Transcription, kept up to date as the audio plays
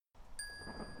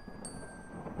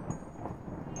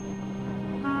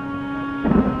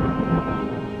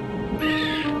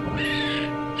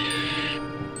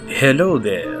Hello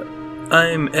there,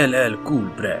 I'm LL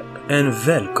Coolbrap and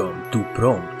welcome to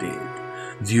Prompted,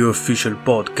 the official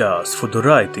podcast for the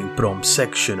writing prompt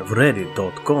section of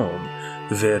Reddit.com,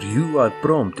 where you are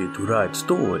prompted to write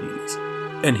stories.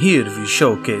 And here we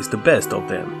showcase the best of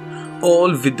them, all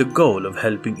with the goal of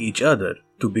helping each other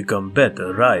to become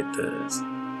better writers.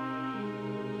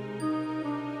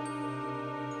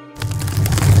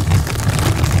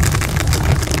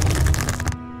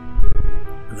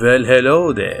 Well,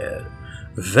 hello there.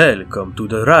 Welcome to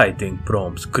the writing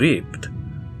prompt script.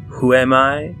 Who am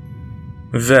I?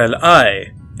 Well,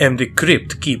 I am the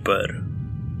Crypt Keeper.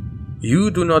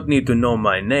 You do not need to know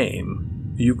my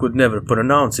name. You could never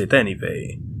pronounce it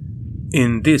anyway.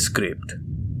 In this script,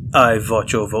 I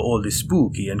watch over all the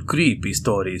spooky and creepy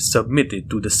stories submitted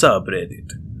to the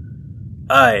subreddit.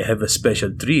 I have a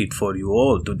special treat for you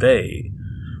all today.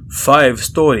 5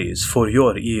 stories for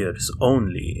your ears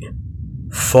only.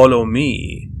 Follow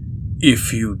me,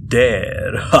 if you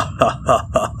dare. Ha ha ha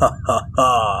ha ha ha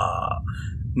ha.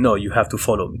 No, you have to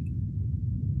follow me.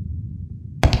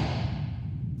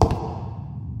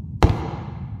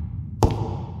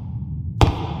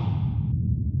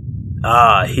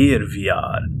 Here we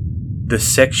are. The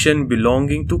section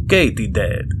belonging to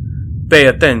Katydad. Pay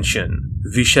attention,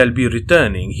 we shall be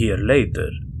returning here later.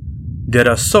 There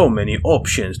are so many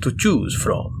options to choose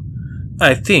from.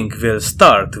 I think we'll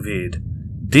start with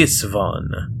this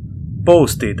one,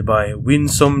 posted by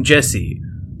Winsome Jesse.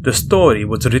 The story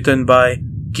was written by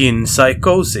Kin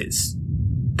Psychosis.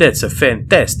 That's a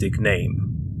fantastic name.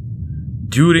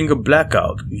 During a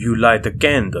blackout, you light a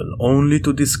candle only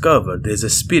to discover there's a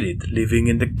spirit living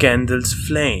in the candle's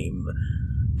flame.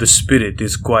 The spirit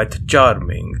is quite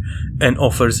charming and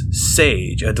offers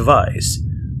sage advice,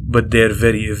 but they're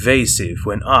very evasive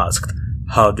when asked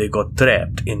how they got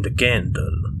trapped in the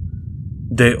candle.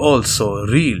 They also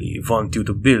really want you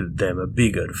to build them a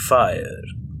bigger fire.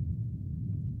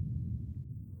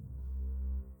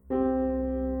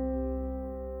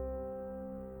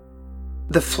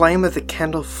 The flame of the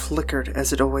candle flickered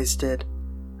as it always did.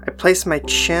 I placed my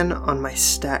chin on my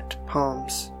stacked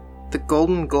palms, the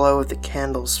golden glow of the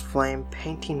candle's flame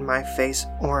painting my face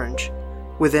orange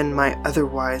within my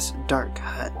otherwise dark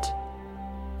hut.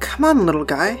 "Come on, little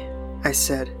guy," I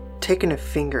said, taking a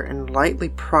finger and lightly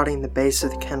prodding the base of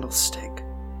the candlestick.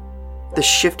 The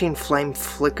shifting flame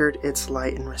flickered its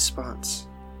light in response.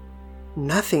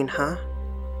 "Nothing, huh?"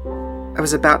 I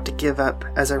was about to give up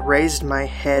as I raised my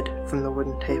head from the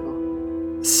wooden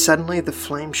table. Suddenly the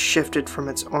flame shifted from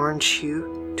its orange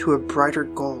hue to a brighter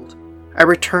gold. I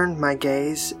returned my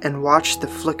gaze and watched the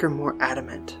flicker more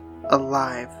adamant,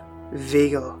 alive,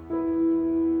 vigil.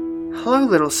 "Hello,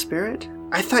 little spirit.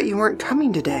 I thought you weren't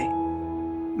coming today."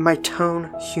 My tone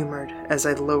humored as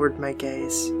I lowered my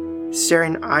gaze,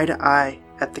 staring eye to eye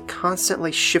at the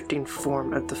constantly shifting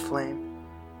form of the flame,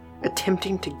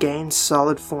 attempting to gain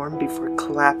solid form before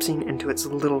collapsing into its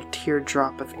little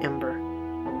teardrop of ember.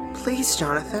 "Please,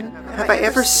 Jonathan, have I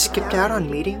ever skipped out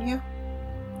on meeting you?"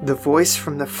 The voice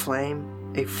from the flame,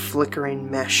 a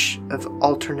flickering mesh of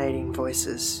alternating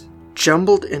voices,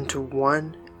 jumbled into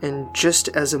one and just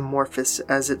as amorphous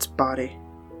as its body.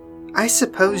 "I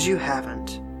suppose you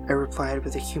haven't," I replied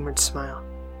with a humored smile,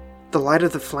 the light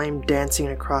of the flame dancing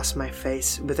across my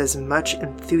face with as much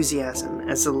enthusiasm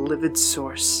as the livid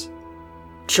source.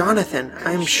 "Jonathan,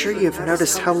 I am sure you have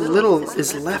noticed how little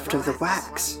is left of the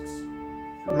wax."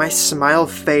 My smile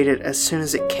faded as soon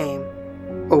as it came,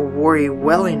 a worry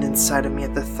welling inside of me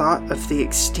at the thought of the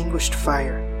extinguished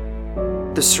fire,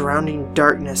 the surrounding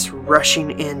darkness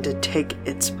rushing in to take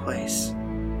its place.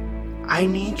 "I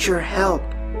need your help.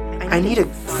 I need a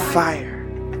fire.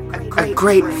 A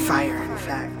great fire, in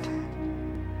fact."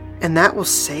 "And that will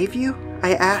save you?"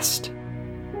 I asked.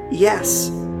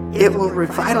 "Yes, it will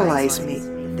revitalize me.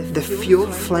 The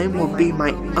fueled flame will be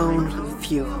my own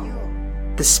fuel."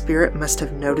 The spirit must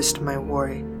have noticed my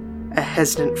worry, a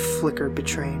hesitant flicker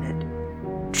betraying it.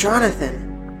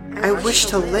 "Jonathan, I wish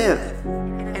to live,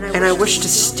 and I wish to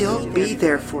still be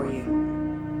there for you."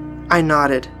 I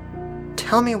nodded.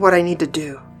 "Tell me what I need to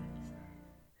do."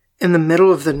 In the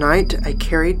middle of the night, I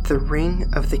carried the ring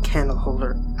of the candle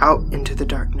holder out into the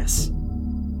darkness,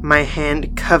 my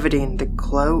hand coveting the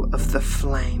glow of the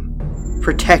flame,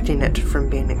 protecting it from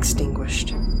being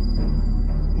extinguished.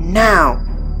 "Now!"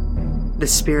 the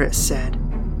spirit said,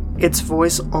 its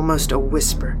voice almost a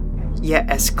whisper, yet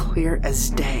as clear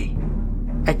as day.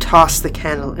 I tossed the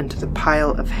candle into the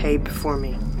pile of hay before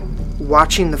me,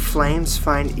 watching the flames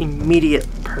find immediate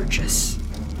purchase.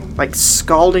 Like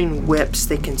scalding whips,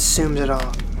 they consumed it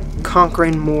all,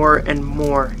 conquering more and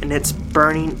more in its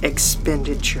burning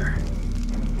expenditure.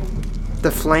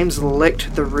 The flames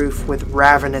licked the roof with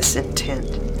ravenous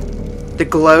intent, the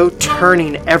glow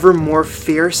turning ever more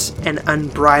fierce and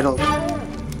unbridled.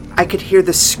 I could hear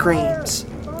the screams,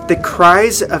 the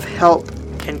cries of help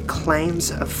and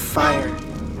claims of fire.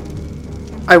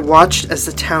 I watched as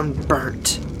the town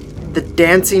burnt, the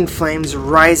dancing flames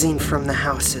rising from the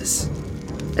houses,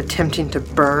 attempting to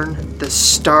burn the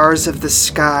stars of the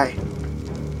sky.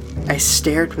 I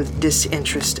stared with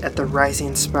disinterest at the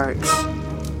rising sparks,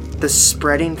 the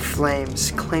spreading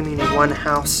flames claiming one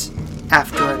house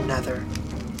after another,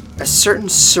 a certain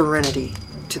serenity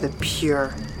to the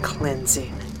pure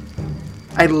cleansing.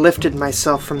 I lifted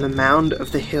myself from the mound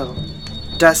of the hill,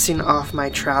 dusting off my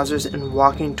trousers and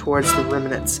walking towards the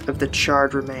remnants of the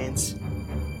charred remains.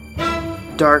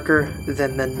 Darker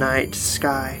than the night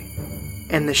sky,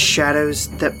 and the shadows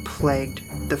that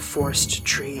plagued the forest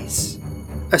trees.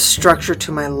 A structure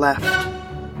to my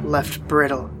left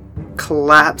brittle,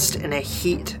 collapsed in a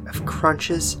heat of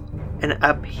crunches and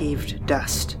upheaved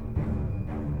dust.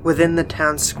 Within the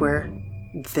town square,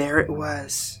 there it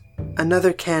was,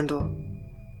 another candle,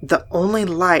 the only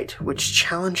light which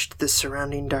challenged the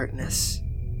surrounding darkness.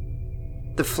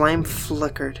 The flame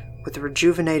flickered with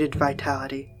rejuvenated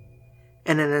vitality,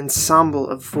 and an ensemble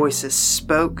of voices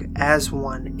spoke as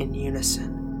one in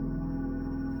unison.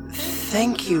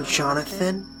 "Thank you,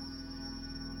 Jonathan."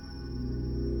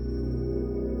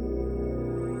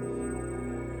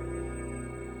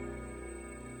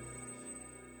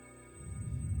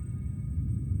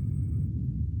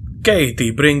 Katie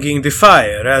bringing the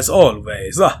fire as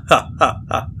always.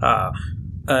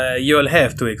 You'll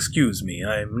have to excuse me,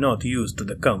 I'm not used to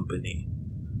the company.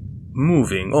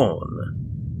 Moving on.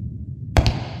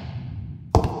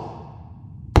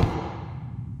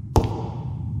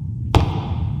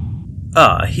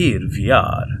 Here we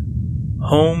are.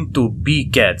 Home to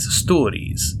B-Cat's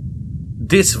stories.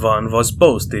 This one was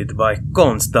posted by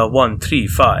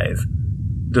Consta135.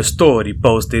 The story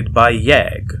posted by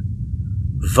Yag.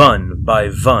 One by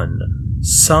one,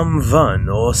 someone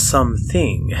or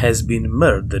something has been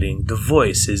murdering the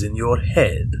voices in your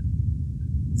head.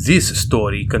 This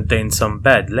story contains some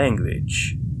bad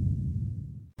language.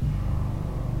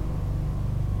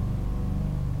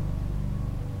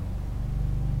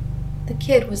 The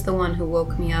kid was the one who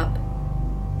woke me up.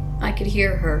 I could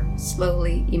hear her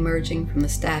slowly emerging from the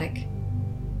static.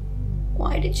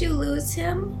 "Why did you lose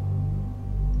him?"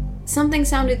 Something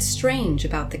sounded strange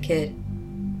about the kid.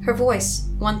 Her voice,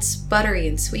 once buttery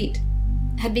and sweet,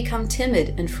 had become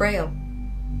timid and frail.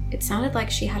 It sounded like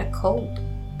she had a cold.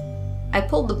 I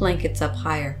pulled the blankets up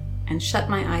higher and shut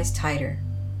my eyes tighter.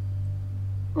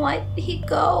 "Why did he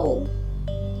go?"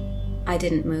 I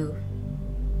didn't move.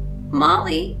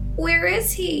 "Molly, where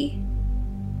is he?"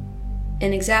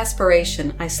 In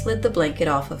exasperation, I slid the blanket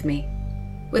off of me.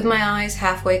 With my eyes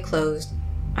halfway closed,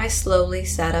 I slowly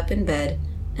sat up in bed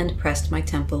and pressed my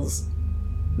temples.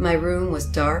 My room was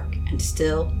dark and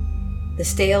still. The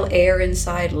stale air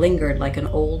inside lingered like an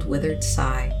old withered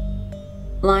sigh.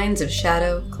 Lines of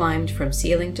shadow climbed from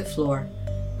ceiling to floor,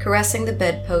 caressing the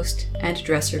bedpost and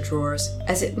dresser drawers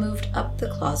as it moved up the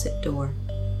closet door.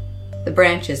 The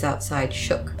branches outside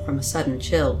shook from a sudden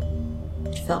chill.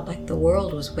 It felt like the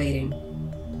world was waiting.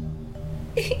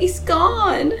 "He's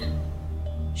gone!"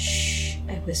 "Shh,"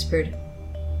 I whispered.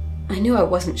 I knew I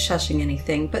wasn't shushing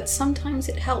anything, but sometimes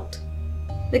it helped.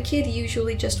 The kid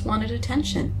usually just wanted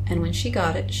attention, and when she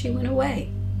got it, she went away.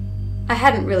 I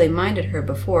hadn't really minded her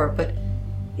before, but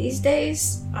these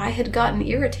days I had gotten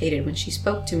irritated when she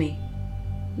spoke to me.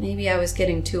 Maybe I was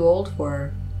getting too old for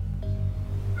her.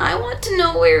 "I want to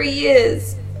know where he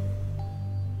is."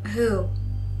 "Who?"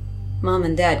 Mom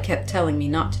and Dad kept telling me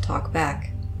not to talk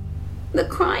back. "The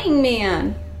crying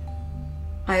man."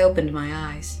 I opened my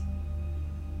eyes.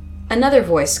 Another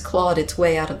voice clawed its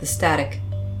way out of the static.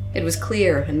 It was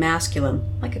clear and masculine,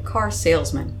 like a car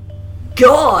salesman.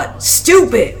 "God,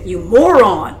 stupid, you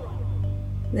moron!"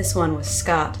 This one was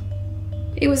Scott.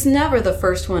 He was never the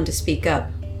first one to speak up,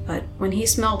 but when he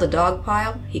smelled a dog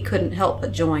pile, he couldn't help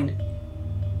but join.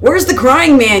 "Where's the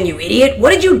crying man, you idiot?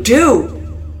 What did you do?"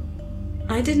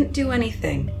 I didn't do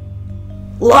anything.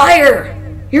 "Liar!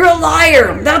 You're a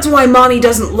liar! That's why Mommy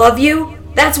doesn't love you!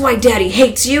 That's why Daddy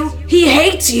hates you! He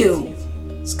hates you!"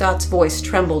 Scott's voice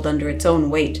trembled under its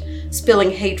own weight, spilling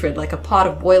hatred like a pot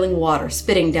of boiling water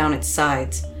spitting down its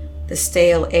sides. The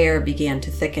stale air began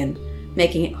to thicken,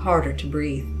 making it harder to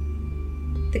breathe.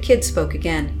 The kid spoke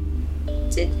again.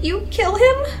 "Did you kill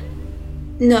him?"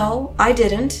 "No, I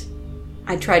didn't."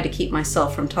 I tried to keep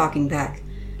myself from talking back.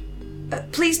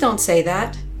 Please don't say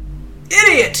that."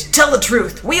 "Idiot! Tell the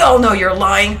truth! We all know you're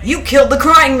lying! You killed the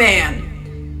crying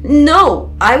man!"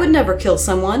 No, I would never kill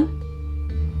someone.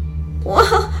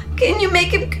 Well, can you make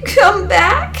him come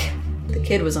back? The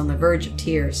kid was on the verge of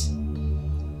tears.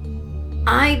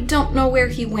 I don't know where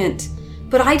he went,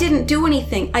 but I didn't do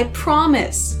anything, I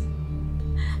promise.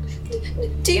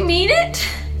 Do you mean it?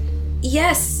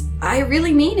 Yes, I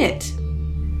really mean it.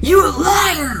 You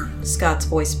liar! Scott's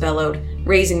voice bellowed,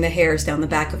 raising the hairs down the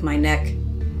back of my neck.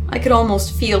 I could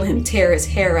almost feel him tear his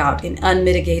hair out in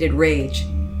unmitigated rage.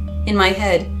 In my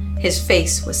head, his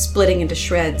face was splitting into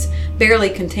shreds, barely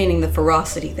containing the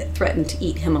ferocity that threatened to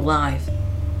eat him alive.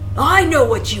 I know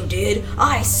what you did.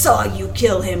 I saw you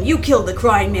kill him. You killed the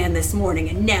crying man this morning,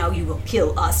 and now you will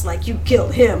kill us like you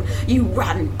killed him. You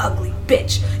rotten, ugly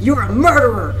bitch. You're a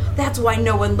murderer. That's why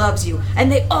no one loves you,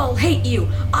 and they all hate you.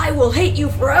 I will hate you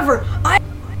forever.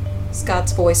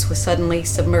 Scott's voice was suddenly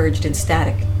submerged in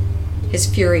static. His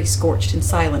fury scorched in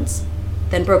silence,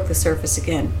 then broke the surface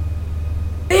again.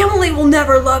 Family will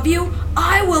never love you.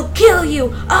 I will kill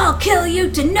you. I'll kill you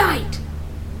tonight.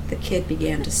 The kid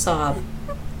began to sob.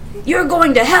 You're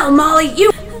going to hell, Molly.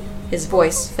 His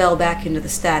voice fell back into the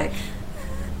static.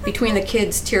 Between the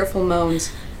kid's tearful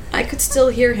moans, I could still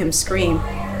hear him scream,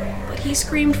 but he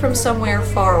screamed from somewhere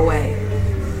far away.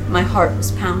 My heart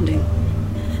was pounding.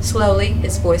 Slowly,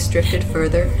 his voice drifted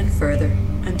further and further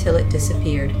until it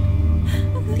disappeared.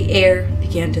 The air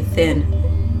began to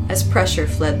thin as pressure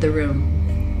fled the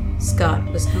room. Scott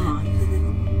was gone.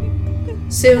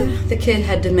 Soon, the kid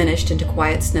had diminished into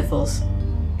quiet sniffles.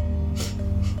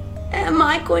 Am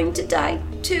I going to die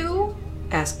too?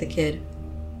 Asked the kid.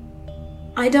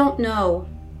 I don't know.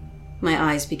 My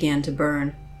eyes began to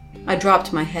burn. I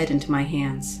dropped my head into my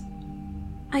hands.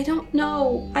 I don't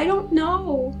know. I don't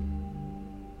know.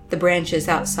 The branches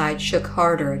outside shook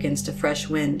harder against a fresh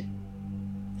wind.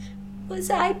 Was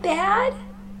I bad?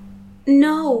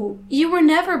 No, you were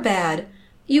never bad.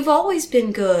 You've always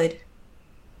been good.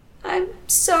 I'm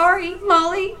sorry,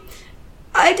 Molly.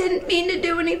 I didn't mean to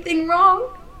do anything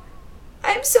wrong.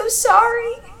 I'm so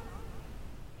sorry.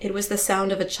 It was the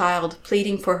sound of a child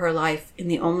pleading for her life in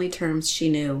the only terms she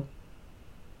knew.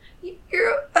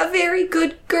 You're a very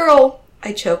good girl,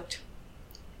 I choked.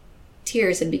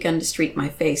 Tears had begun to streak my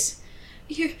face.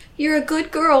 You're a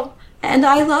good girl, and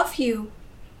I love you.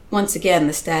 Once again,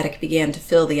 the static began to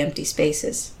fill the empty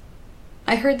spaces.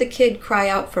 I heard the kid cry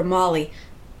out for Molly,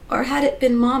 or had it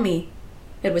been Mommy?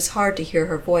 It was hard to hear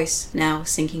her voice, now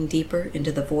sinking deeper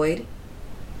into the void.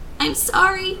 I'm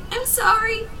sorry.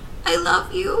 I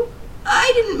love you.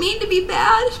 I didn't mean to be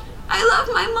bad. I love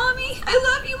my mommy. I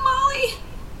love you, Molly.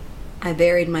 I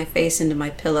buried my face into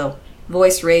my pillow,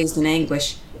 voice raised in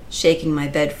anguish, shaking my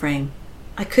bed frame.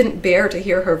 I couldn't bear to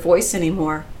hear her voice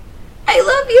anymore. I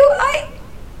love you,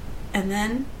 And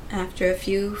then, after a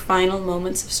few final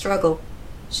moments of struggle,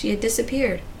 she had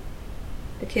disappeared.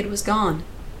 The kid was gone.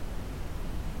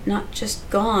 Not just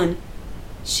gone,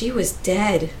 she was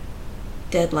dead.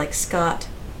 Dead like Scott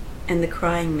and the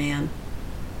crying man.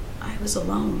 I was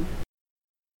alone.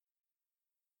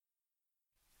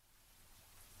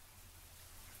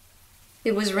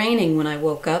 It was raining when I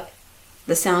woke up.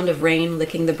 The sound of rain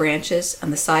licking the branches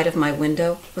on the side of my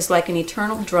window was like an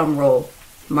eternal drum roll,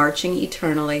 marching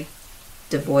eternally,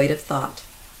 devoid of thought.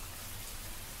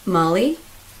 Molly?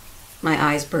 My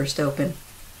eyes burst open.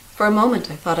 For a moment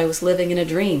I thought I was living in a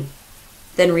dream.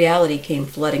 Then reality came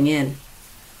flooding in.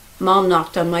 Mom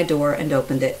knocked on my door and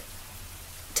opened it.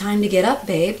 Time to get up,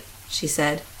 babe, she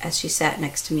said as she sat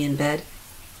next to me in bed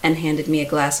and handed me a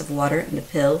glass of water and a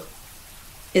pill.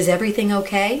 Is everything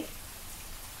okay?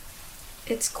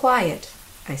 It's quiet,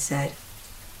 I said.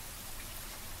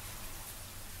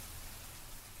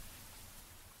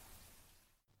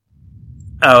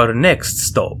 Our next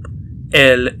stop,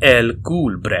 El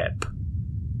Gulbrep.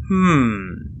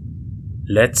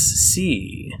 Let's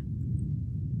see.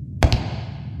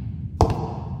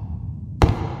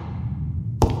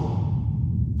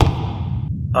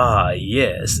 Ah,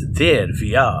 yes, there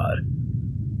we are.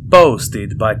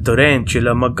 Posted by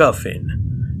Tarantula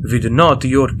McGuffin, with Not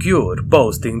Your Cure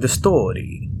posting the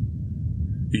story.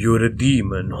 You're a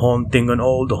demon haunting an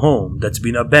old home that's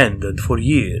been abandoned for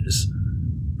years.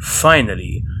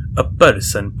 Finally, a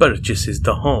person purchases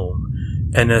the home,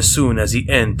 and as soon as he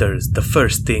enters, the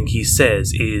first thing he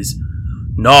says is,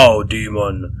 "Now,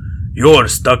 demon, you're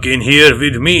stuck in here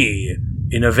with me,"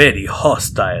 in a very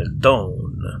hostile tone.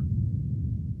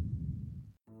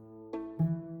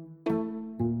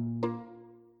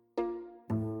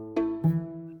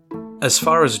 As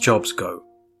far as jobs go,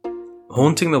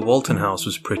 haunting the Walton house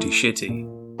was pretty shitty,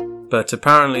 but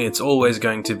apparently it's always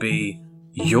going to be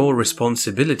your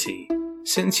responsibility,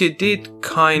 since you did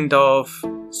kind of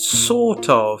sort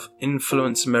of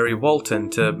influenced Mary Walton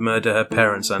to murder her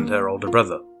parents and her older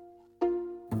brother.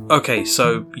 Okay,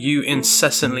 so you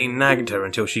incessantly nagged her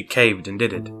until she caved and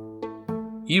did it.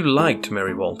 You liked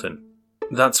Mary Walton.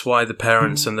 That's why the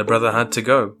parents and the brother had to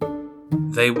go.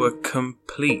 They were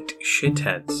complete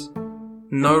shitheads.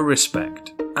 No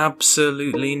respect.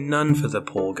 Absolutely none for the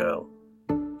poor girl.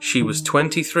 She was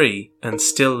 23 and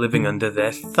still living under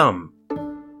their thumb.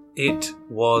 It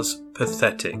was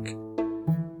pathetic.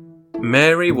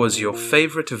 Mary was your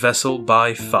favourite vessel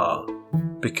by far,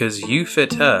 because you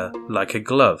fit her like a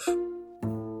glove.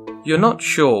 You're not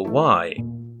sure why.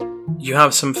 You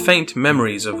have some faint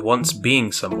memories of once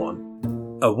being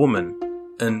someone, a woman,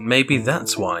 and maybe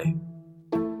that's why.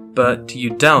 But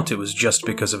you doubt it was just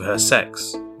because of her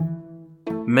sex.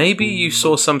 Maybe you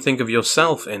saw something of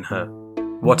yourself in her.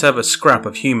 Whatever scrap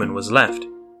of human was left,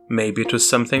 maybe it was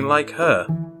something like her.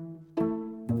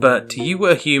 But you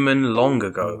were human long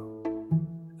ago.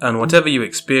 And whatever you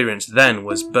experienced then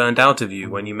was burned out of you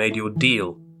when you made your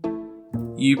deal.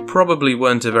 You probably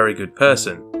weren't a very good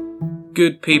person.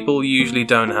 Good people usually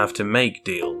don't have to make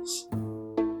deals.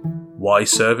 Why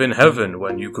serve in heaven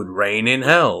when you could reign in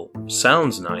hell?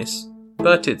 Sounds nice,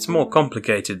 but it's more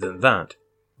complicated than that.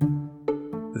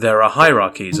 There are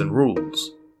hierarchies and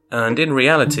rules, and in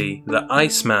reality, the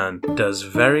Iceman does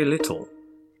very little.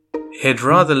 He'd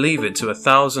rather leave it to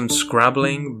 1,000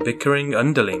 scrabbling, bickering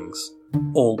underlings,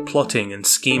 all plotting and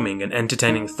scheming and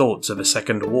entertaining thoughts of a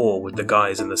second war with the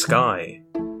guys in the sky.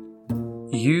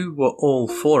 You were all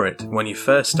for it when you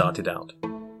first started out.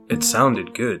 It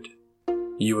sounded good.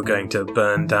 You were going to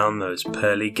burn down those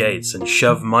pearly gates and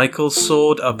shove Michael's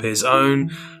sword up his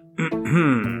own...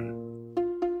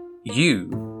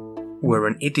 You were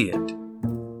an idiot.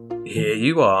 Here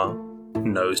you are,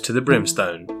 nose to the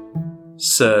brimstone,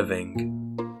 serving.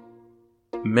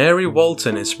 Mary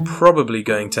Walton is probably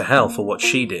going to hell for what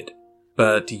she did,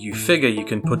 but you figure you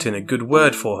can put in a good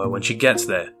word for her when she gets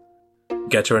there.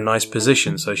 Get her a nice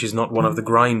position so she's not one of the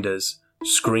grinders,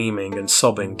 screaming and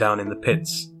sobbing down in the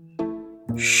pits.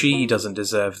 She doesn't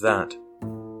deserve that.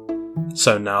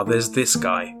 So now there's this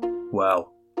guy.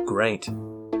 Well, great.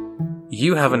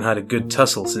 You haven't had a good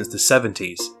tussle since the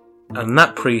 70s, and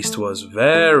that priest was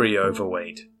very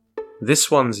overweight. This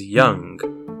one's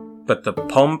young, but the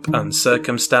pomp and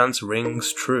circumstance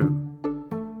rings true.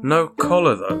 No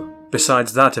collar though,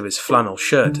 besides that of his flannel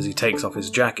shirt as he takes off his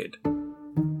jacket.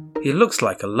 He looks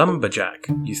like a lumberjack,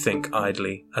 you think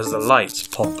idly, as the lights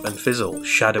pop and fizzle,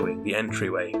 shadowing the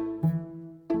entryway.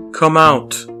 "Come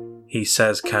out," he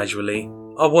says casually.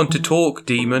 "I want to talk,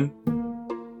 demon."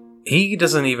 He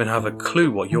doesn't even have a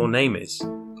clue what your name is,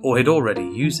 or he'd already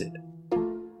use it.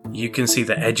 You can see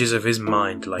the edges of his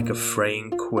mind like a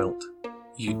fraying quilt.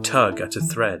 You tug at a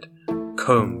thread,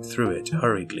 comb through it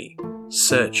hurriedly,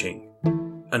 searching,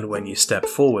 and when you step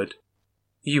forward,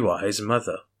 you are his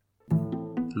mother.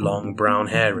 Long brown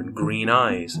hair and green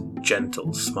eyes and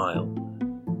gentle smile.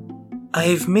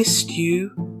 "I've missed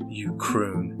you," you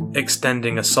croon,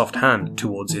 extending a soft hand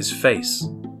towards his face.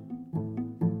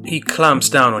 He clamps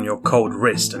down on your cold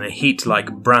wrist and a heat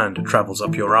like brand travels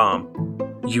up your arm.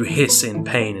 You hiss in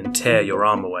pain and tear your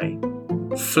arm away,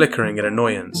 flickering in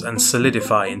annoyance and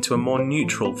solidify into a more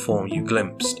neutral form you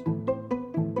glimpsed.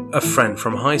 A friend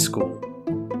from high school.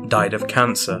 Died of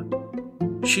cancer.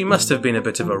 She must have been a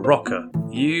bit of a rocker.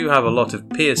 You have a lot of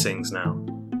piercings now.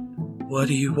 "What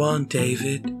do you want,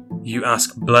 David?" you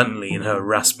ask bluntly in her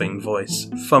rasping voice,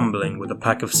 fumbling with a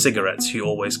pack of cigarettes she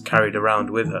always carried around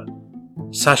with her.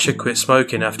 "Sasha quit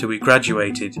smoking after we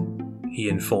graduated," he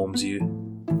informs you.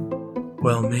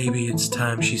 "Well, maybe it's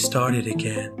time she started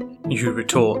again," you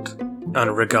retort,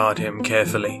 and regard him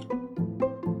carefully.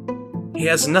 He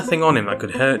has nothing on him that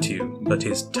could hurt you but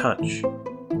his touch.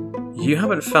 You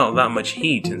haven't felt that much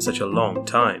heat in such a long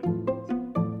time.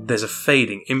 There's a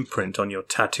fading imprint on your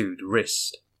tattooed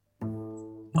wrist.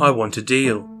 "I want a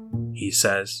deal," he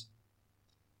says.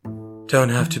 "Don't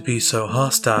have to be so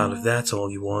hostile if that's all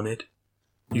you wanted."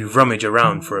 You rummage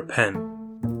around for a pen.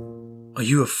 "Are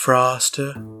you a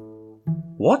froster?"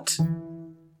 "What?"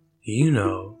 "You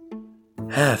know,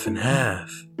 half and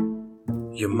half.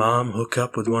 Your mom hook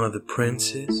up with one of the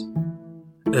princes?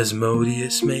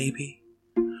 Asmodeus, maybe?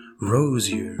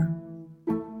 Rosier.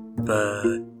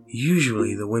 But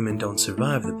usually the women don't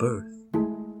survive the birth,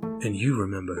 and you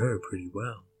remember her pretty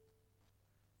well."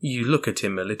 You look at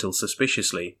him a little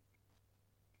suspiciously.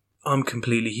 "I'm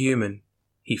completely human,"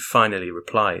 he finally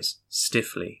replies,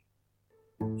 stiffly.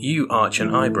 You arch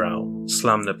an eyebrow,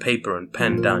 slam the paper and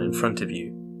pen down in front of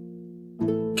you.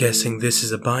 "Guessing this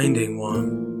is a binding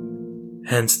one.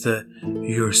 Hence the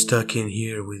 'you're stuck in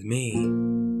here with me.'"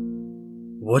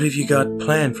 What have you got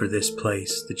planned for this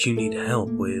place that you need help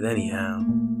with anyhow?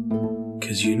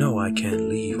 'Cause you know I can't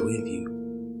leave with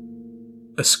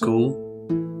you. A school?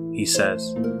 He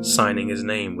says, signing his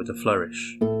name with a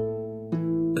flourish.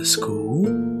 A school?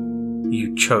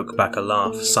 You choke back a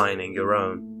laugh, signing your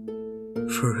own.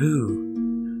 For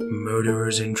who?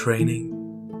 Murderers in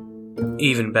training?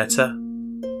 Even better.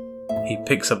 He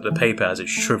picks up the paper as it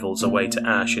shrivels away to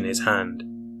ash in his hand.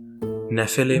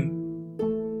 Nephilim?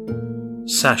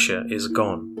 Sasha is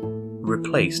gone,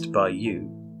 replaced by you.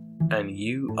 And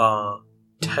you are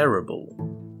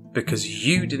terrible. Because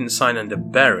you didn't sign under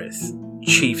Berith,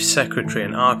 Chief Secretary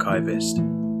and Archivist,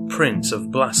 Prince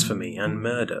of Blasphemy and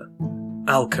Murder,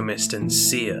 Alchemist and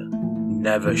Seer,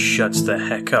 never shuts the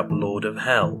heck up Lord of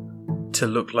Hell, to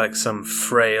look like some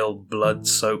frail,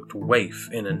 blood-soaked waif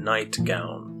in a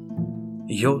nightgown.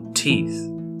 Your teeth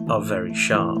are very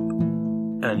sharp,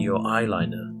 and your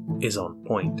eyeliner is on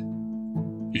point.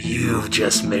 You've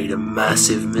just made a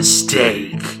massive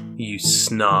mistake, you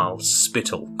snarl,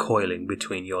 spittle coiling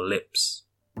between your lips.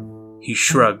 He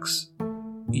shrugs.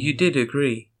 You did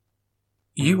agree.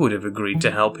 You would have agreed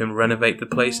to help him renovate the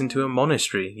place into a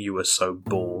monastery, you were so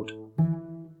bored.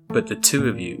 But the two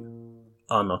of you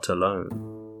are not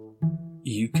alone.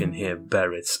 You can hear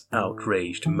Bereth's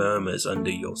outraged murmurs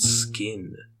under your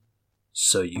skin,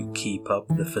 so you keep up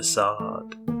the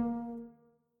facade.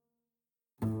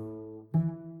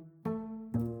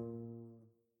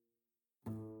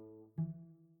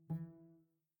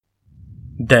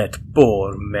 That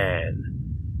poor man.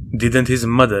 Didn't his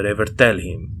mother ever tell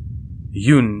him,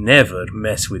 you never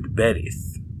mess with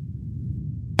Berith?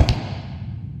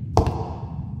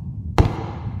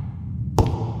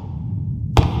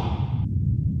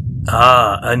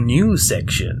 Ah, a new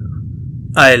section.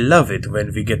 I love it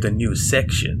when we get a new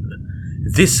section.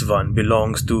 This one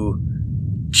belongs to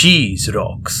Cheese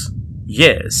Rocks.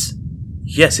 Yes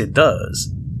it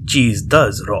does. Cheese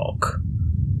does rock.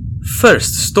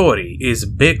 First story is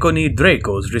Bacony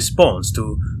Draco's response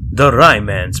to the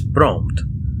Ryeman's prompt.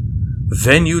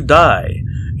 When you die,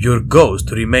 your ghost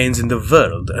remains in the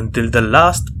world until the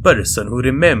last person who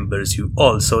remembers you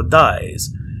also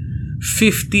dies.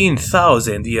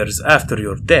 15,000 years after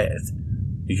your death,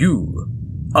 you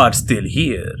are still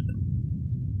here.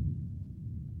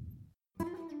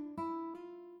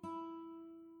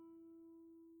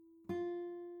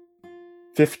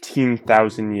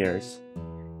 $15,000 years.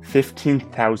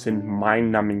 15,000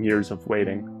 mind-numbing years of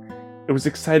waiting. It was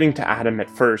exciting to Adam at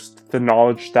first, the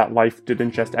knowledge that life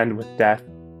didn't just end with death,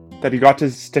 that he got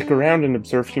to stick around and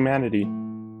observe humanity.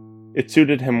 It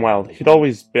suited him well. He'd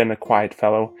always been a quiet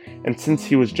fellow, and since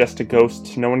he was just a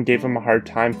ghost, no one gave him a hard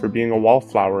time for being a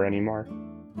wallflower anymore.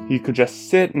 He could just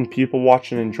sit and people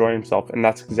watch and enjoy himself, and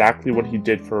that's exactly what he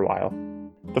did for a while.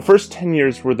 The first 10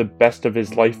 years were the best of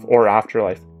his life or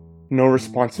afterlife. No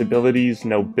responsibilities,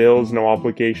 no bills, no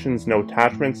obligations, no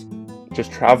attachments,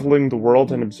 just traveling the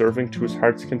world and observing to his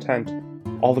heart's content.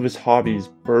 All of his hobbies,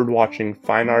 birdwatching,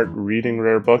 fine art, reading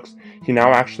rare books, he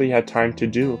now actually had time to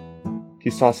do. He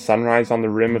saw sunrise on the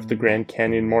rim of the Grand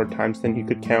Canyon more times than he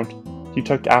could count. He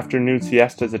took afternoon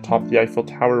siestas atop the Eiffel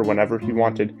Tower whenever he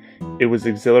wanted. It was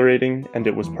exhilarating and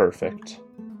it was perfect.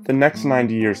 The next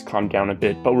 90 years calmed down a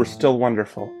bit, but were still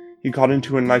wonderful. He got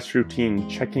into a nice routine,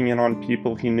 checking in on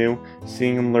people he knew,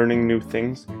 seeing and learning new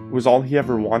things. It was all he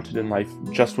ever wanted in life,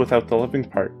 just without the living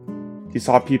part. He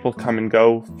saw people come and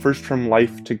go, first from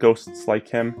life to ghosts like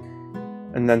him,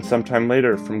 and then sometime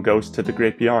later from ghosts to the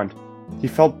great beyond. He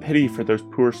felt pity for those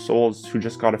poor souls who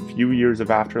just got a few years of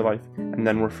afterlife and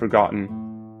then were forgotten.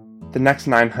 The next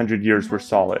 900 years were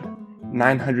solid.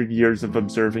 900 years of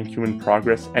observing human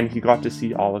progress, and he got to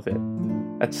see all of it.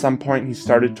 At some point he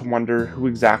started to wonder who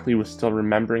exactly was still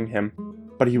remembering him,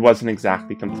 but he wasn't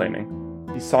exactly complaining.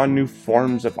 He saw new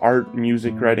forms of art,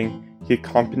 music writing. He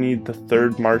accompanied the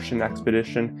third Martian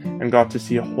expedition and got to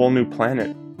see a whole new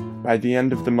planet. By the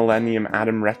end of the millennium,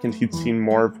 Adam reckoned he'd seen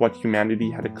more of what humanity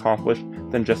had accomplished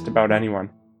than just about anyone.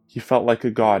 He felt like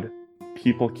a god.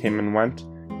 People came and went,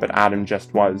 but Adam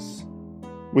just was.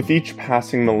 With each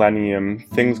passing millennium,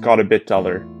 things got a bit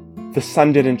duller. The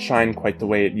sun didn't shine quite the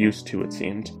way it used to, it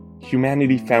seemed.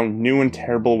 Humanity found new and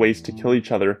terrible ways to kill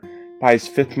each other. By his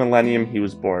 5th millennium, he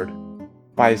was bored.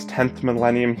 By his 10th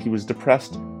millennium, he was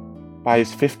depressed. By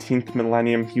his 15th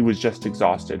millennium, he was just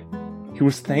exhausted. He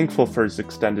was thankful for his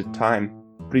extended time,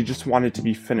 but he just wanted to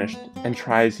be finished, and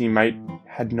try as he might,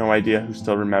 had no idea who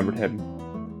still remembered him.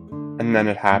 And then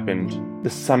it happened. The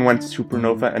sun went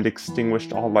supernova and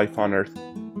extinguished all life on Earth.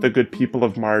 The good people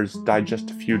of Mars died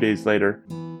just a few days later.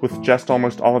 With just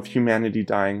almost all of humanity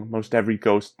dying, most every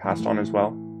ghost passed on as well.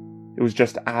 It was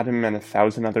just Adam and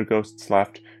 1,000 other ghosts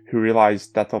left, who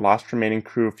realized that the last remaining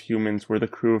crew of humans were the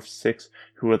crew of 6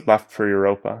 who had left for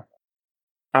Europa.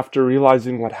 After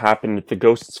realizing what happened, the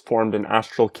ghosts formed an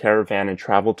astral caravan and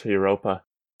traveled to Europa.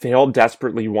 They all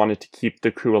desperately wanted to keep the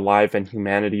crew alive and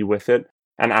humanity with it,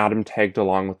 and Adam tagged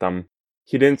along with them.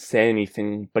 He didn't say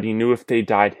anything, but he knew if they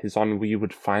died, his ennui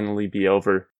would finally be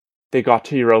over. They got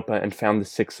to Europa and found the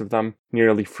 6 of them,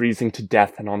 nearly freezing to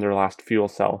death and on their last fuel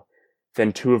cell.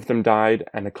 Then 2 of them died,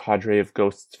 and a cadre of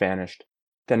ghosts vanished.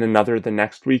 Then another the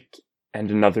next week,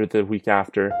 and another the week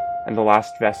after, and the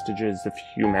last vestiges of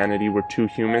humanity were 2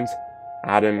 humans,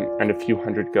 Adam and a few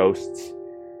hundred ghosts.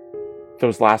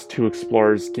 Those last 2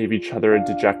 explorers gave each other a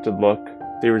dejected look.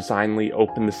 They resignedly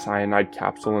opened the cyanide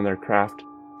capsule in their craft.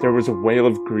 There was a wail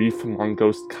of grief among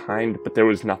ghost kind, but there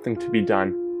was nothing to be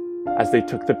done. As they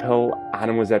took the pill,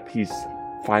 Adam was at peace,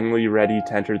 finally ready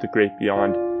to enter the great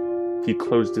beyond. He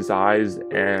closed his eyes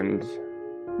and...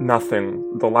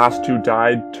 nothing. The last 2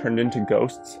 died, turned into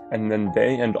ghosts, and then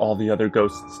they and all the other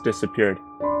ghosts disappeared.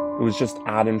 It was just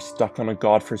Adam stuck on a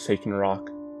god-forsaken rock.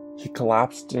 He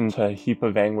collapsed into a heap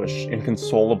of anguish,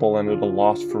 inconsolable and at a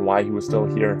loss for why he was still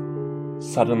here.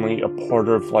 Suddenly, a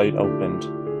portal of light opened.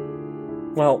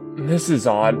 "Well, this is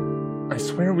odd. I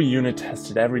swear we unit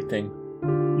tested everything.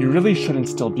 You really shouldn't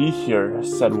still be here,"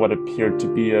 said what appeared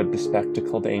to be a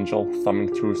bespectacled angel,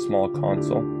 thumbing through a small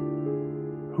console.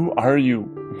 "Who are you?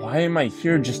 Why am I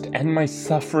here? Just end my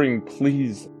suffering,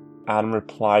 please," Adam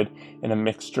replied in a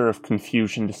mixture of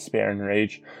confusion, despair, and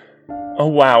rage. "Oh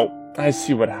wow, I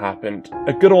see what happened.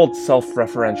 A good old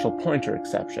self-referential pointer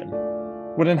exception.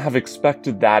 Wouldn't have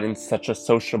expected that in such a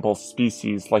sociable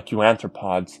species like you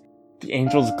anthropods." The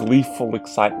angel's gleeful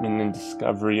excitement and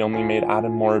discovery only made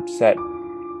Adam more upset.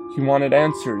 He wanted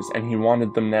answers, and he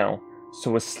wanted them now.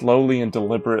 So as slowly and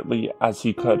deliberately as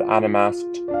he could, Adam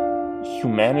asked,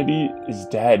 "Humanity is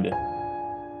dead.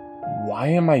 Why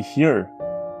am I here?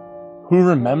 Who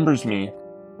remembers me?"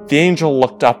 The angel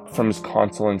looked up from his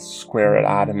console and square at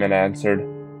Adam and answered,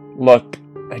 "Look,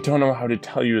 I don't know how to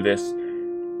tell you this.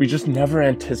 We just never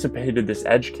anticipated this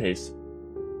edge case.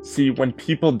 See, when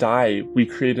people die, we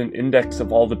create an index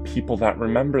of all the people that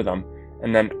remember them,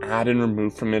 and then add and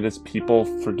remove from it as people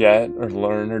forget or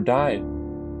learn or die.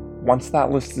 Once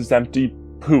that list is empty,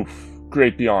 poof,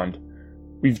 great beyond.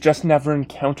 We've just never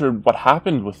encountered what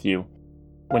happened with you.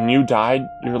 When you died,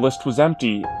 your list was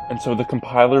empty, and so the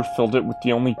compiler filled it with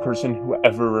the only person who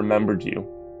ever remembered you.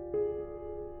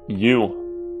 You."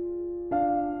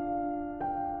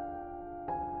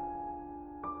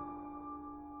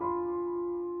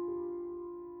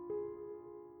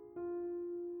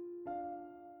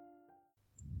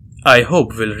 I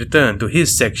hope we'll return to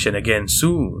his section again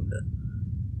soon.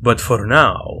 But for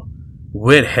now,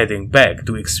 we're heading back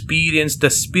to experience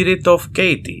the spirit of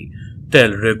Katie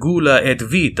tell Regula et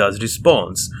Vita's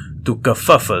response to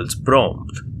Kerfuffle's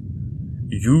prompt.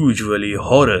 Usually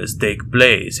horrors take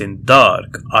place in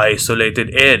dark, isolated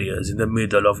areas in the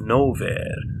middle of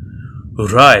nowhere.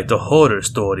 Write a horror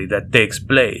story that takes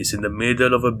place in the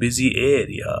middle of a busy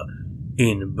area,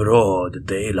 in broad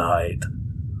daylight.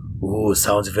 Ooh,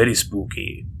 sounds very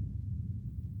spooky.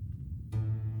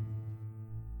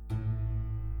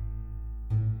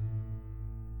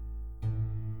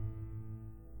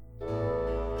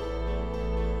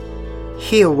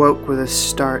 He awoke with a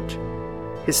start.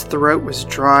 His throat was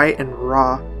dry and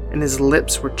raw, and his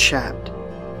lips were chapped.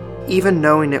 Even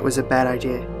knowing it was a bad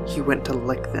idea, he went to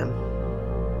lick them.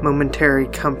 Momentary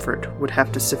comfort would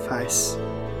have to suffice.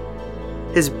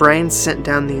 His brain sent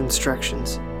down the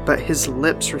instructions, but his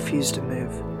lips refused to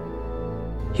move.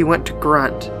 He went to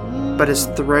grunt, but his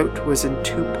throat was in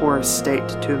too poor a state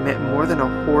to emit more than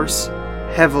a hoarse,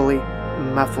 heavily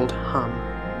muffled hum.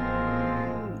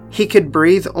 He could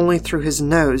breathe only through his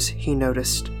nose, he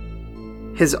noticed.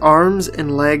 His arms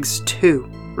and legs, too,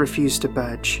 refused to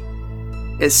budge.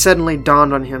 It suddenly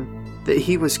dawned on him that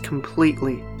he was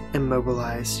completely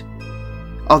immobilized.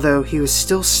 Although he was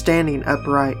still standing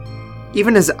upright,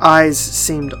 even his eyes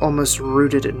seemed almost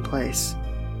rooted in place.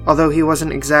 Although he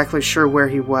wasn't exactly sure where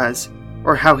he was,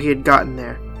 or how he had gotten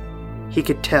there, he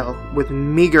could tell, with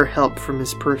meager help from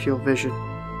his peripheral vision,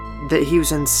 that he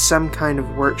was in some kind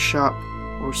of workshop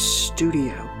or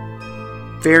studio.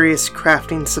 Various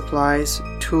crafting supplies,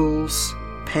 tools,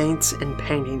 paints, and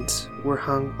paintings were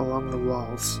hung along the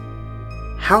walls.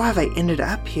 "How have I ended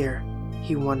up here?"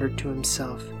 he wondered to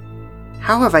himself.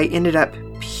 "How have I ended up,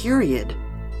 period?"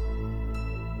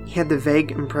 He had the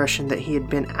vague impression that he had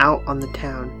been out on the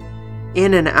town,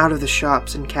 in and out of the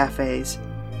shops and cafes,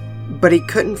 but he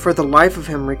couldn't for the life of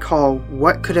him recall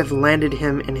what could have landed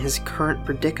him in his current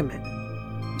predicament.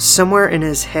 Somewhere in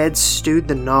his head stewed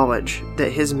the knowledge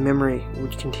that his memory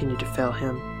would continue to fail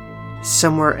him.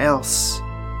 Somewhere else,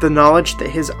 the knowledge that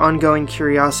his ongoing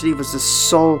curiosity was the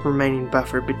sole remaining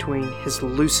buffer between his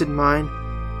lucid mind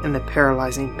and the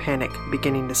paralyzing panic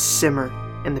beginning to simmer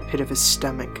in the pit of his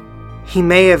stomach. He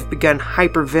may have begun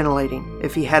hyperventilating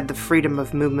if he had the freedom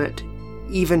of movement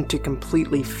even to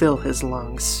completely fill his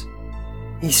lungs.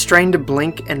 He strained to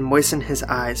blink and moisten his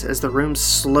eyes as the room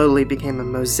slowly became a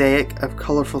mosaic of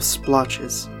colorful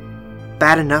splotches.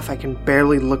 "Bad enough I can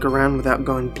barely look around without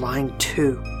going blind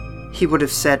too," he would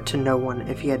have said to no one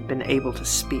if he had been able to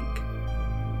speak.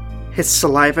 His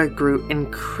saliva grew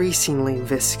increasingly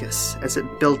viscous as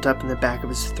it built up in the back of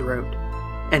his throat,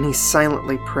 and he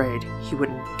silently prayed he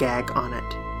wouldn't gag on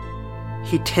it.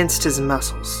 He tensed his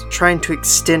muscles, trying to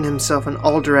extend himself in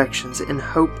all directions in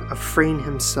hope of freeing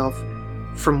himself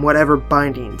from whatever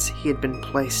bindings he had been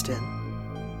placed in.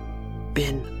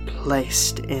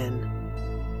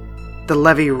 The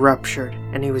levee ruptured,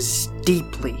 and he was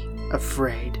deeply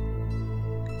afraid.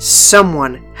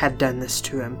 Someone had done this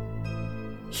to him.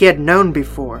 He had known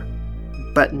before,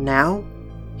 but now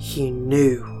he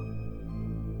knew.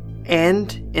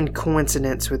 And, in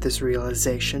coincidence with this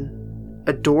realization,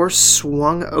 a door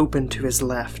swung open to his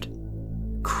left,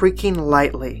 creaking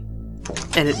lightly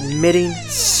and admitting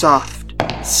soft,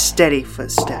 steady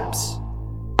footsteps.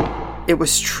 It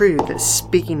was true that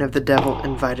speaking of the devil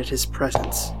invited his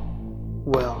presence.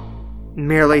 Well,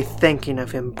 merely thinking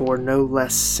of him bore no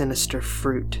less sinister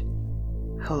fruit.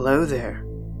 "Hello there,"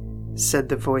 said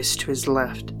the voice to his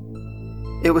left.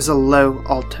 It was a low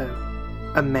alto,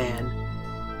 a man.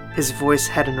 His voice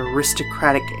had an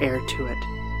aristocratic air to it,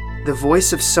 the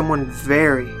voice of someone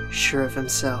very sure of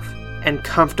himself and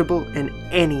comfortable in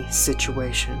any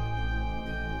situation.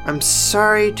 "I'm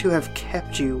sorry to have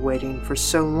kept you waiting for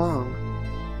so long,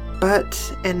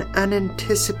 but an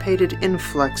unanticipated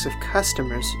influx of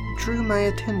customers drew my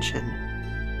attention."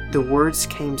 The words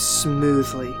came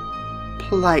smoothly,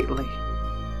 politely.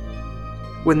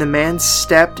 When the man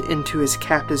stepped into his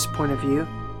captive's point of view,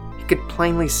 he could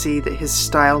plainly see that his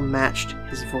style matched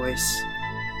his voice.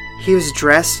 He was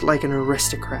dressed like an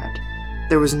aristocrat.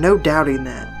 There was no doubting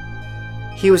that.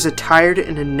 He was attired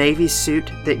in a navy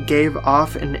suit that gave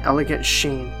off an elegant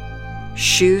sheen,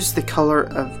 shoes the color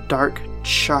of dark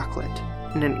chocolate,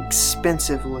 and an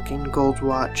expensive-looking gold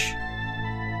watch.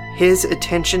 His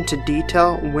attention to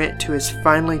detail went to his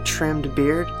finely trimmed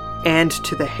beard and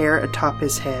to the hair atop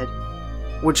his head,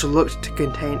 which looked to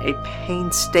contain a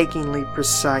painstakingly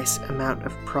precise amount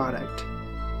of product.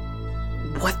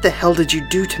 "What the hell did you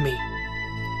do to me?"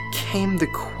 came the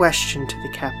question to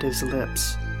the captive's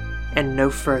lips, and no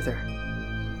further.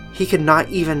 He could not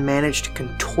even manage to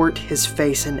contort his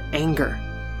face in anger,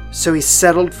 so he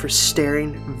settled for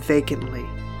staring vacantly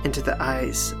into the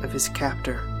eyes of his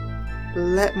captor.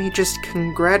 "Let me just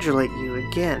congratulate you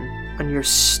again on your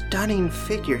stunning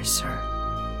figure, sir.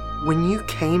 When you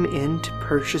came in to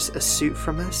purchase a suit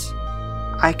from us,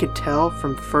 I could tell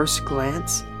from first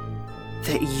glance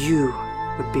that you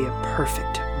would be a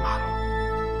perfect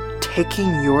model.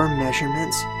 Taking your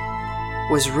measurements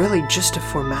was really just a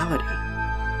formality."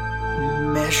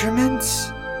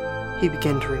 Measurements? He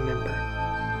began to remember.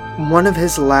 One of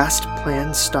his last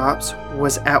planned stops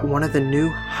was at one of the new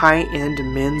high-end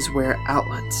menswear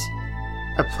outlets,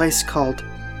 a place called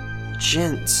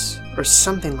Gents or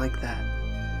something like that.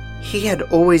 He had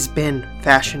always been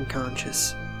fashion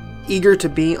conscious, eager to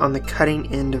be on the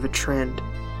cutting end of a trend.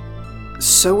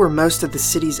 So were most of the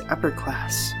city's upper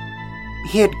class.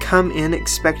 He had come in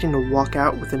expecting to walk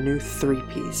out with a new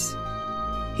three-piece.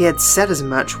 He had said as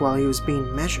much while he was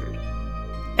being measured.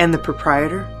 And the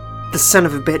proprietor, the son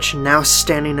of a bitch now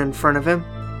standing in front of him,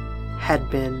 had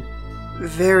been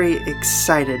very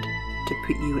excited to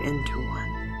put you into one,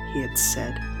 he had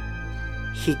said.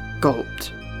 He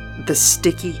gulped. The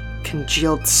sticky,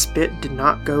 congealed spit did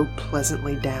not go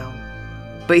pleasantly down,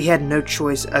 but he had no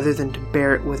choice other than to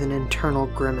bear it with an internal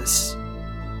grimace.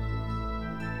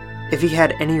 If he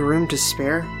had any room to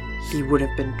spare, he would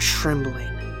have been trembling.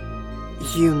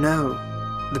 "You know,"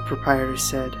 the proprietor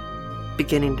said,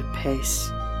 beginning to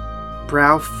pace,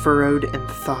 brow furrowed in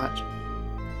thought,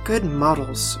 "good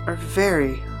models are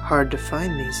very hard to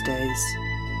find these days.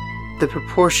 The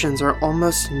proportions are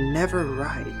almost never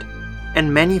right,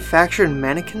 and manufactured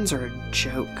mannequins are a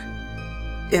joke.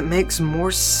 It makes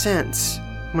more sense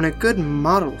when a good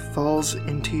model falls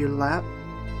into your lap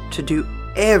to do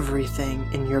everything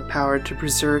in your power to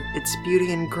preserve its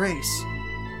beauty and grace.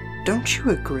 Don't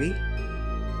you agree?"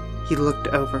 He looked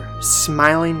over,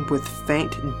 smiling with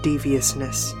faint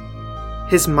deviousness.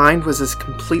 His mind was as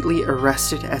completely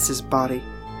arrested as his body,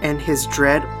 and his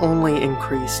dread only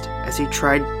increased as he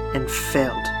tried and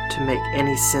failed to make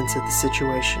any sense of the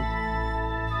situation.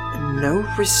 No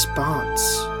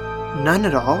response. None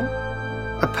at all?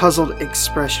 A puzzled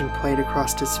expression played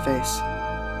across his face,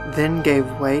 then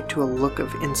gave way to a look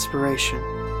of inspiration.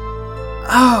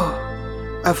 "Oh,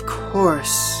 of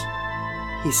course,"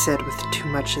 he said with too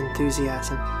much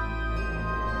enthusiasm.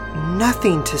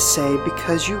 "Nothing to say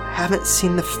because you haven't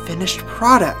seen the finished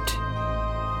product.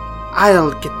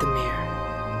 I'll get the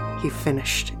mirror," he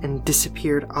finished and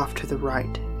disappeared off to the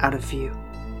right, out of view.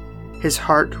 His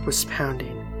heart was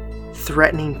pounding,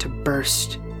 threatening to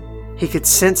burst. He could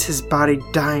sense his body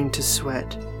dying to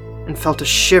sweat, and felt a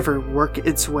shiver work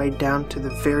its way down to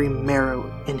the very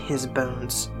marrow in his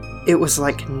bones. It was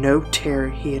like no terror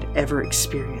he had ever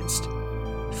experienced.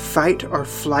 Fight or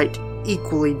flight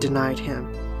equally denied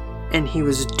him, and he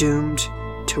was doomed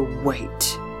to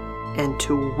wait and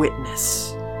to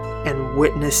witness. And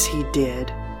witness he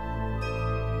did.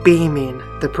 Beaming,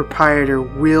 the proprietor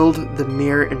wheeled the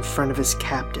mirror in front of his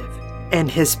captive, and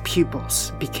his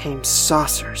pupils became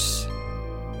saucers.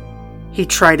 He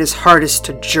tried his hardest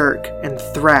to jerk and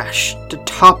thrash, to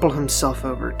topple himself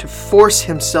over, to force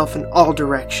himself in all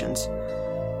directions,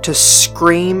 to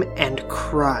scream and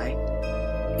cry.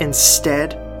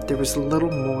 Instead, there was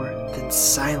little more than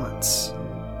silence.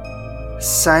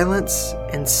 Silence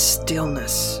and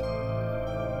stillness.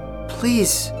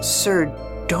 "Please, sir,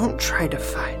 don't try to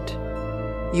fight.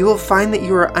 You will find that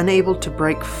you are unable to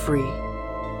break free,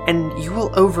 and you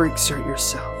will overexert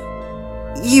yourself.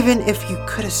 Even if you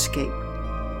could escape,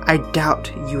 I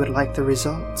doubt you would like the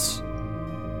results.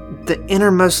 The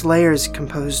innermost layer is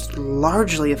composed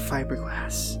largely of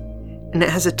fiberglass, and it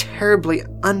has a terribly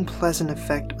unpleasant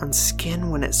effect on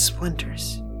skin when it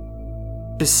splinters.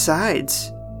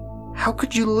 Besides, how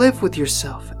could you live with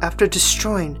yourself after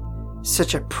destroying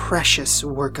such a precious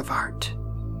work of art?"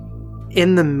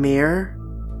 In the mirror,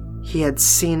 he had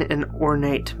seen an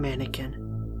ornate mannequin,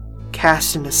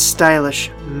 cast in a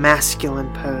stylish,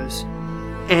 masculine pose,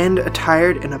 and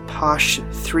attired in a posh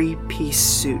three-piece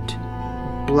suit,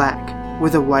 black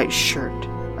with a white shirt,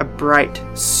 a bright,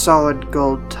 solid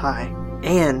gold tie,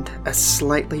 and a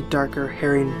slightly darker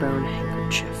herringbone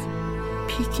handkerchief,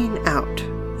 peeking out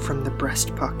from the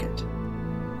breast pocket.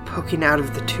 Poking out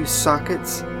of the two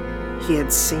sockets, he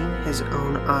had seen his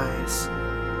own eyes,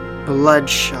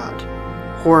 bloodshot,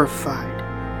 horrified,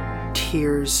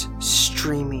 tears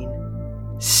streaming,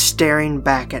 staring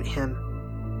back at him.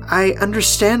 "I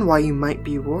understand why you might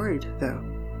be worried, though.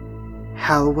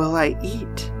 How will I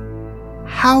eat?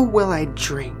 How will I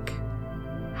drink?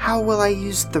 How will I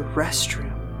use the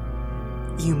restroom?"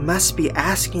 You must be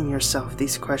asking yourself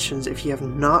these questions if you have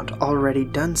not already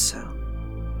done so.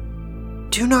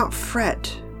 Do not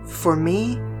fret. For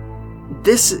me,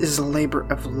 this is a labor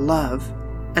of love,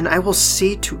 and I will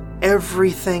see to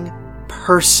everything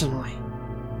personally.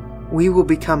 We will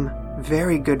become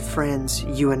very good friends,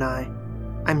 you and I.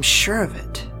 I'm sure of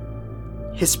it.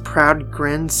 His proud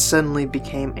grin suddenly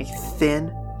became a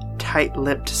thin,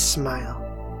 tight-lipped smile.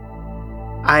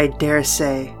 "I dare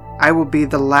say I will be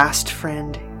the last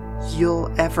friend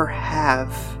you'll ever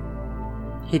have."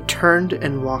 He turned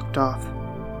and walked off,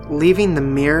 leaving the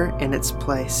mirror in its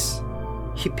place.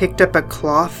 He picked up a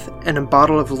cloth and a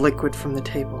bottle of liquid from the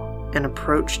table and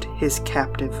approached his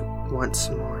captive once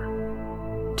more.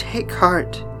 "Take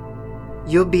heart.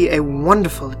 You'll be a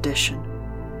wonderful addition.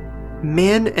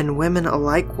 Men and women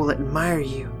alike will admire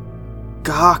you,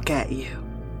 gawk at you,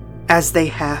 as they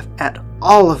have at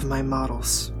all of my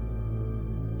models."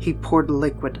 He poured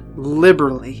liquid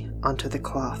liberally onto the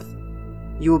cloth.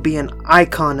 "You will be an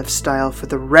icon of style for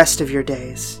the rest of your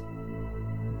days.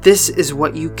 This is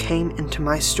what you came into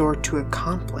my store to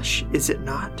accomplish, is it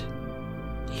not?"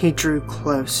 He drew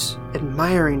close,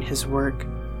 admiring his work.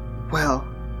 "Well,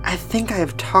 I think I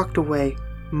have talked away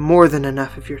more than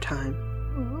enough of your time.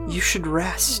 You should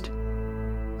rest.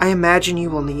 I imagine you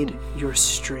will need your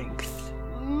strength."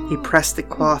 He pressed the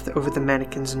cloth over the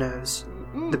mannequin's nose.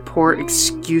 The poor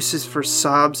excuses for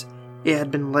sobs it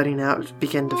had been letting out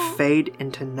began to fade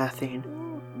into nothing.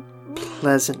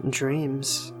 Pleasant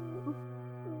dreams.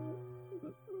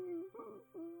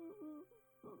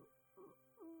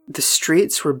 The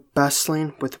streets were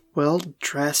bustling with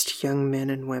well-dressed young men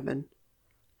and women.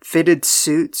 Fitted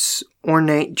suits,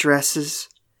 ornate dresses,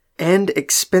 and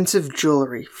expensive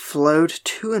jewelry flowed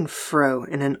to and fro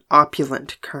in an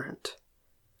opulent current.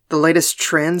 The latest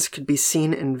trends could be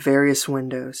seen in various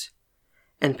windows,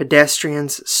 and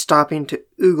pedestrians stopping to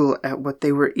ogle at what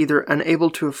they were either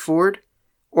unable to afford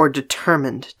or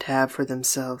determined to have for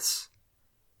themselves.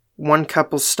 One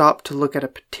couple stopped to look at a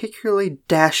particularly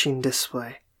dashing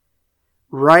display,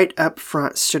 Right up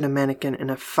front stood a mannequin in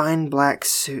a fine black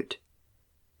suit.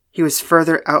 He was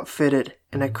further outfitted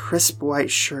in a crisp white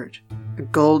shirt, a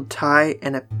gold tie,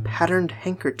 and a patterned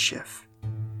handkerchief.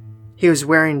 He was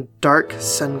wearing dark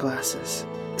sunglasses,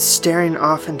 staring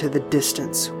off into the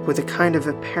distance with a kind of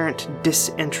apparent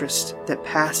disinterest that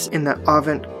passed in the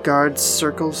avant-garde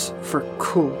circles for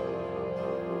cool.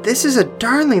 "This is a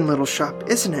darling little shop,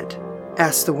 isn't it?"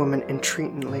 asked the woman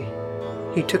entreatingly.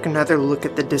 He took another look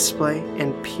at the display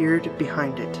and peered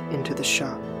behind it into the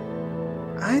shop.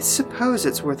 "I suppose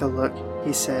it's worth a look,"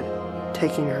 he said,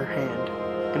 taking her hand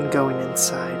and going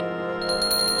inside.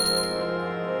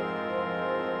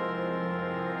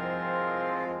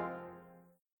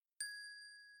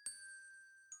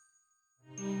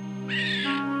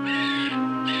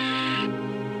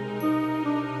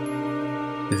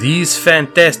 These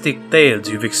fantastic tales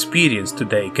you've experienced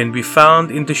today can be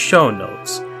found in the show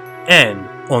notes and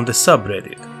on the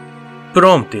subreddit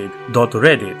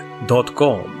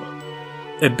prompted.reddit.com.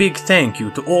 A big thank you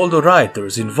to all the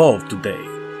writers involved today.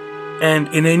 And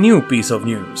in a new piece of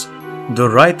news, the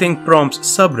Writing Prompts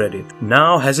subreddit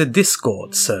now has a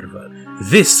Discord server.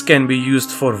 This can be used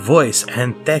for voice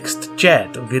and text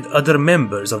chat with other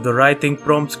members of the Writing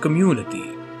Prompts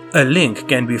community. A link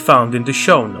can be found in the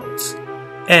show notes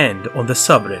and on the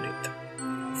subreddit.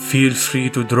 Feel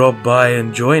free to drop by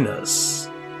and join us.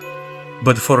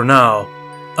 But for now,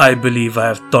 I believe I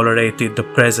have tolerated the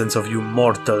presence of you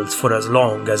mortals for as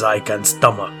long as I can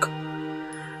stomach.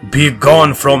 Be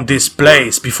gone from this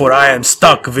place before I am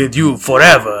stuck with you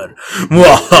forever.